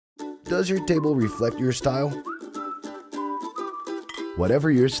Does your table reflect your style? Whatever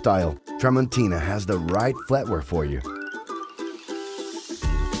your style, Tramontina has the right flatware for you.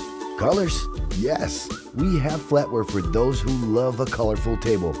 Colors? Yes, we have flatware for those who love a colorful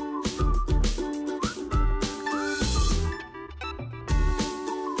table.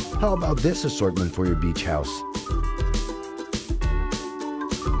 How about this assortment for your beach house?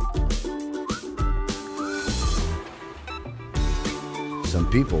 Some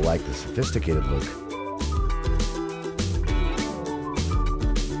people like the sophisticated look.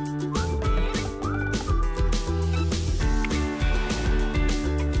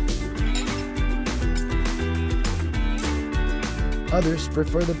 Others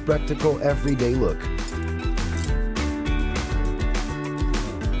prefer the practical everyday look.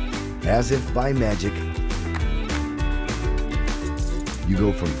 As if by magic, you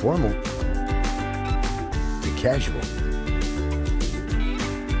go from formal to casual.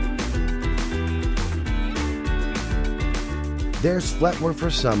 There's flatware for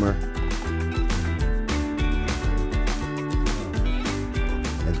summer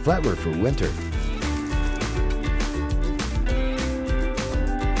and flatware for winter.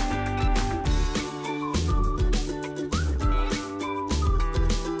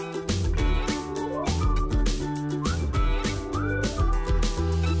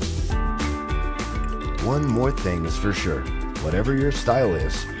 One more thing is for sure, whatever your style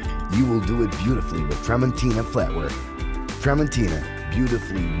is, you will do it beautifully with Tramontina flatware. Tramontina,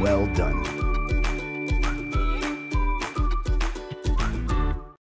 beautifully well done.